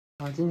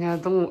啊，今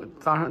天中午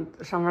早上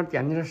上班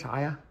点的是啥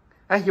呀？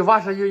哎，有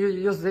wash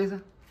有 this？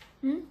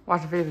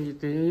 wash face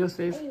对有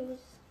this？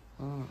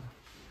 嗯，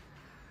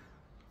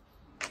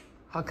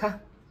好看，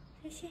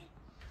谢谢。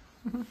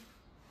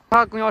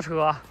下公交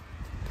车，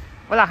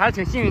我俩还是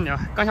挺幸运的，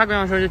刚下公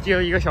交车就接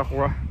了一个小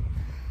活，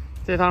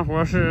这趟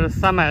活是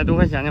300多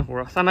块钱的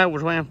活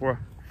，350块钱活，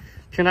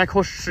平台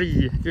扣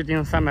11就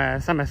定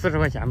340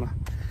块钱吧。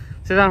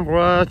这趟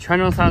活全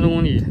程30多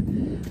公里，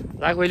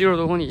来回60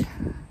多公里。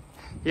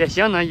也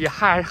行呢，也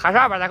还是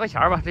200来块钱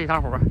吧，这一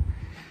趟活。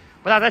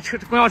我俩在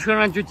公交车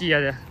上就接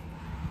的，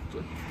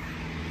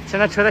现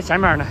在车在前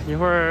面呢，一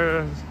会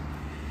儿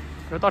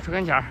就到车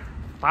跟前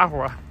打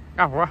活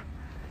干活。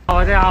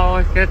我这家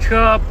伙给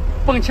车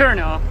泵气儿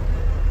呢啊，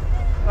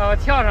我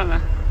跳上了，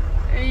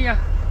哎呀，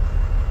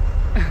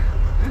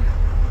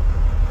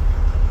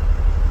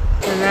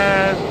现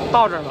在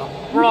到这了，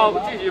不知道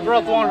具体不知道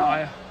装啥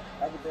呀？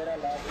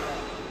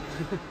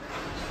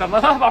怎么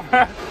了，宝贝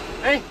儿？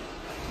哎。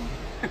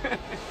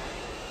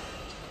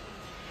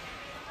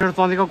这是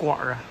装这个管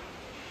儿啊，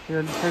这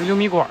个6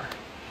米管儿。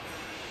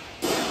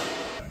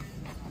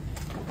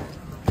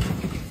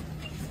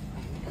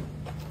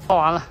报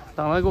完了，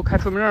等了给我开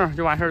出名证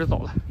就完事儿就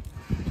走了。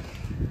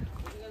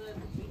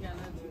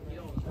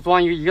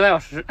装一个来小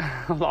时，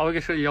我老婆给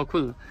设计要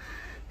困了。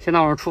现在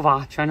我们出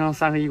发，全程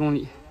31公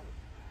里，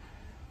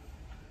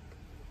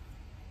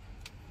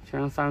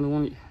全程30多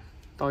公里，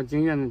到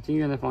京苑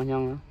的方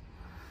向啊。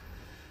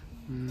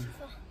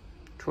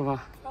出发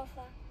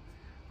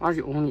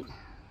，29公里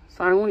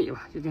，30公里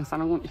吧，就定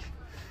30公里。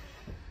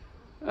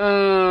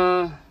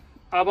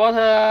about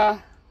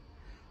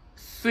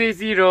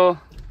 30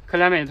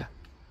 kilometers.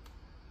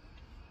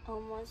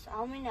 Almost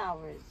how many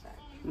hours is that?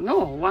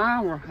 No, 1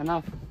 hour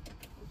enough.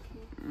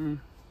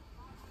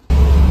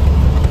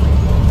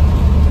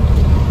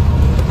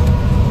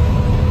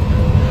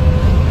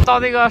 到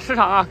这个市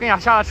场啊，跟家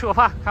下来吃口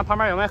饭，看旁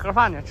边有卖盒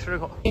饭的，吃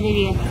口。这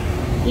边，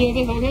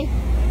这头 OK。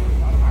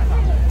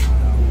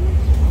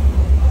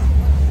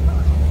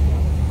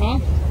啊，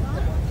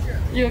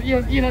一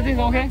的这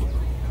个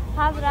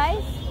OK。Have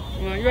rice?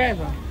 rice。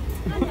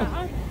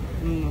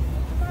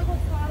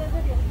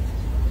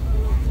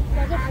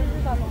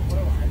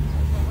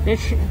没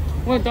吃，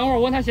我等会儿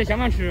问他想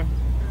不想吃。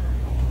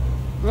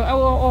我说哎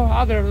我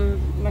other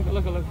那个。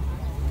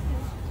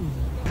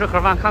吃盒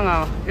饭看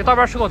看吧，给道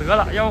边吃口得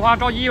了，要不话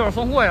着急一会儿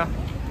送货呀。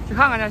去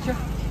看看去，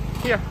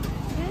去。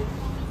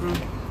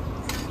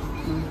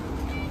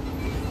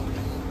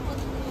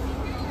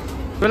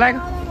回来一个。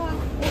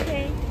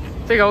OK。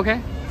这个 OK，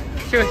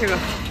 这个，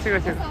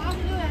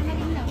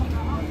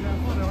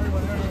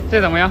这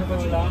怎么样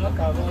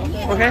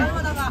 ？OK，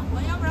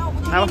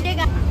 来吧，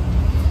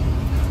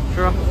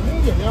是吧？我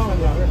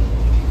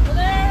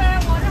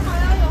这好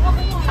像有个朋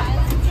友来了，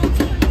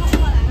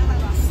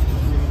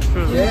姐，你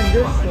这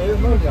水有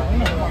没有凉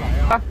的？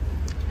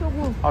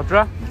好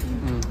吃，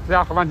这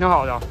家盒饭挺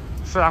好的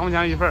，12块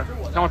钱一份，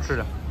挺好吃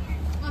的。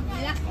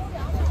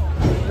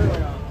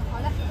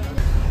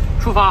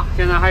出发，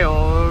现在还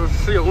有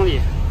19公里。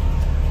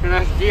现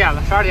在几点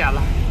了？12点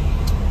了。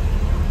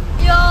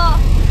哟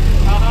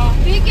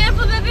 ，Be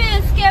careful, baby,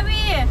 it's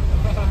scary.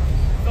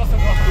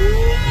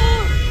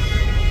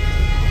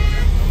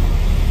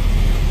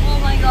 Oh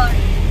my god.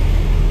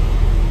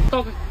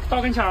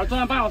 到跟前儿，坐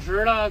了半小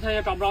时了，他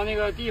也找不着那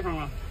个地方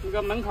啊，那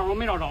个门口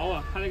没找着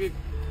啊，他那个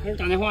还是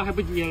打电话还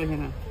不接了，现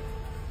在。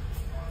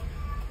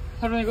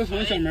他说那个什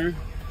么小门，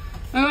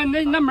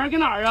你那门搁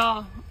哪儿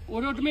啊？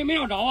我说这没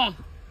找着啊。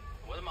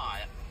我的妈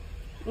呀！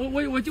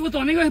我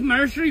走那个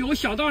门是有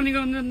小道，那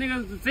个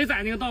贼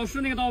窄那个道，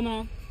是那个道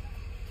吗？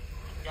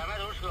两边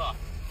都是车。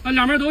啊，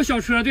两边都有小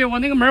车，对我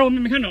那个门我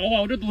没看着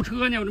啊，我这堵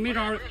车呢，我这没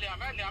招。两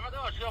边都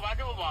有车，完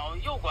之后往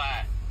右拐，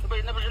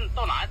那不是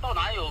到哪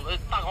有个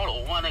大高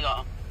楼吗？那个。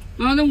啊，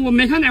那我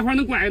没看哪块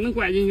能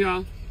拐进去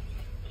啊。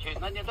去，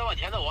那你再往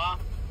前走啊。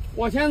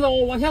往前走，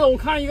我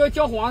看一个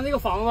焦黄的那个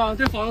房子，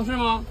这房子是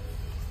吗？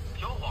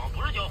焦黄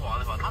不是焦黄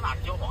的房，他哪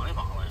是焦黄的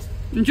房子呀？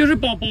你就是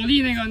保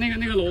利那个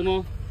楼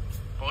吗？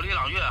保利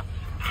朗悦。啊，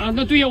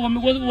那对呀，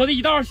我的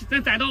一道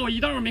在窄道，我一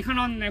道没看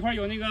到哪块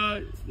有那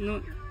个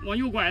能往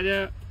右拐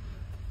的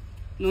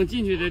能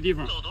进去的地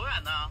方。走多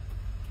远呢？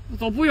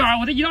走不远，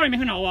我这一道也没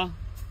看着啊，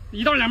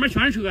一道两边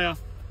全是车呀。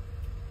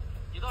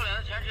一道两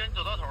边全是车，你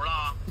走到头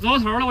了？走到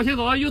头了，我现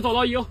在又走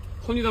到一个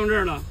红绿灯这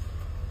儿了。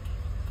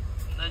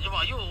那就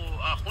往右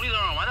啊，红绿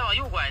灯完再往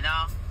右拐呢？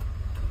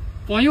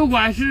往右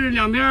拐是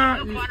两边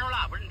宽着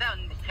了，不是你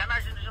前面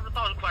是不是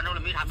道是宽着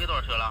了，没多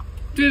少车了？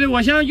对，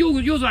我现在右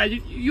拐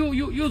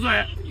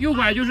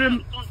就是中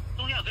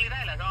间有隔离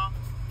带了是吧？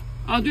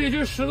啊，对，就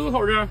是十字路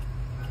口这儿。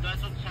对，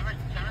前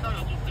面道有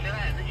隔离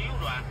带，那就右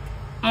转。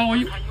啊，我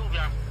看右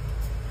边，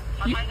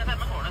他应该在门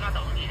口那嘎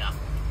等你呢。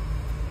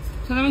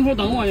他在门口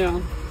等我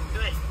呢。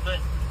对。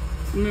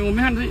我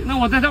没看，那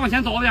我再往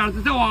前走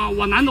点，再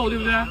往南走，对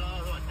不对？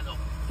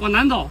往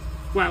南走，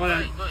拐过来。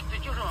对，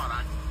就是往南。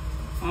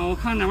啊，我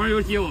看哪边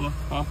有接我吧。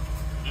好。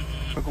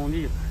这工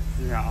地了，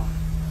这家伙。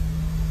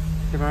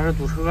这边是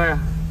堵车呀，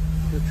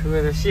这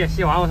车得卸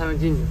完我才能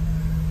进去。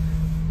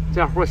这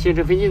样活心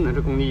真费劲呢，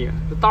这工地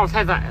这道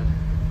太窄了，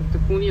这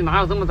工地哪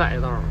有这么窄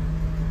的道？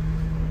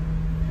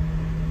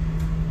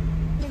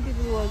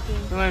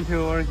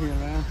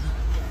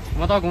我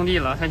们到工地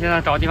了，他现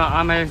在找地方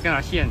安排搁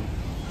哪卸呢？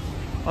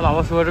我老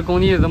婆说这工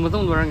地怎么这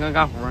么多人跟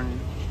干活呢？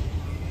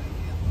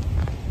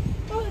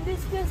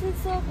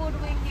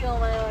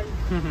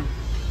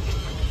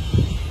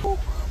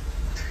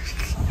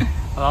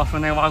我老说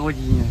那个挖沟机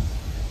呢，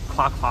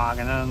夸夸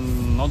给那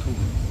挠土。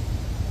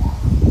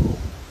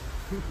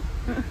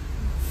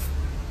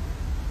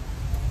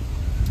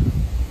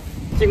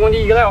进工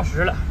地1个来小时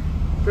了，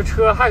这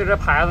车还搁这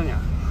排着呢，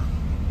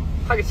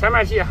还给前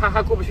面卸，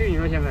还过不去。你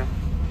说现在，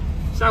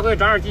下回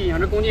长点记性，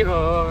这工地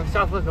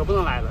下次可不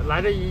能来了。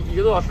来这一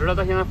个多小时了，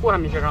到现在货还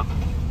没卸上，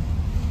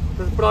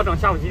这不知道整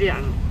下午几点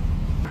呢。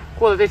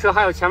过了这车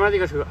还有前面这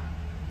个车，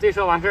这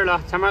车完事儿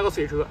了，前面有个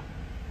水车，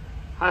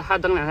还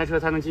等2台车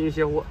才能进去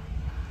卸货。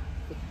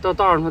到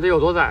道上它得有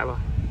多窄吧？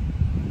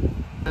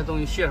那东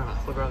西卸上了，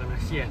后边搁那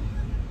卸呢。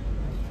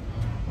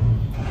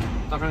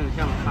到时候影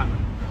像能看着。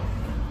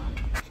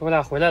我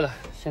俩回来了，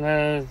现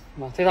在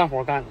这趟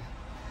活干的，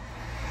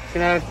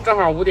现在正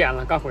好5点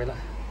了，刚回来，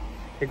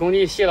给工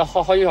地卸了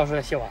好几个小时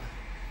才卸完。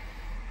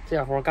这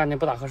点活干的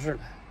不咋合适了，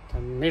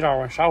没招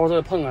啊，啥活都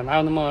得碰啊，哪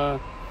有那么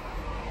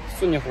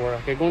顺的活啊？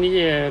给工地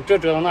这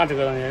折腾那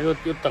折腾的，又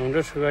等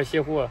着车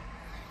卸货，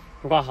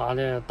又干啥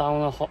的，耽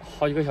误了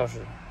好几个小时。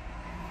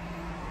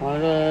完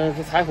了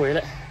这才回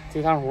来，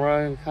这趟活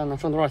看能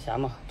剩多少钱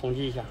吧？统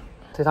计一下，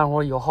这趟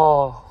活油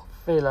耗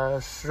费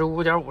了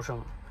15.5升。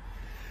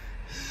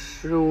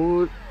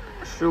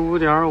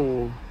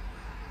15.5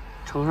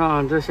乘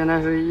上这现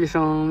在是1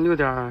升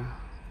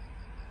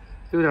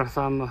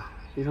6.3吧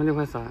，1升6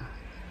块3，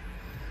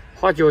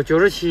花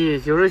97，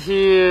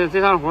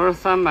这趟活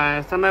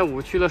350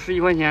去了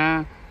11块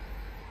钱，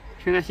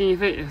平台信息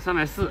费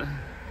340，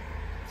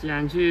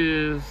减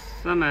去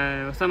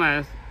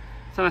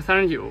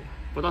339，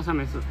不到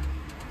340。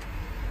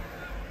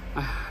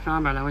哎，这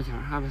200来块钱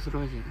，240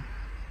块钱，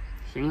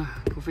行啊，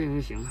够费用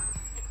就行了。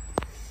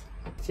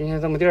今天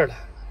这么地儿了。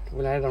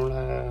5点钟了，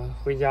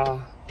回家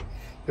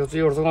有坐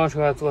公交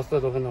车坐40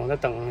多分钟，再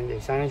等也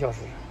将近1小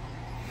时。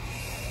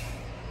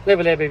累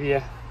不累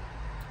 ，baby？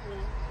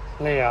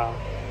 累呀！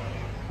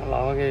我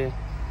老婆给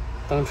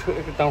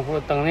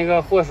等那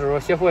个货时候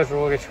卸货的时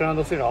候，给车上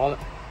都睡着了，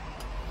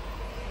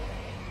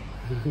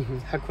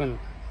太困了。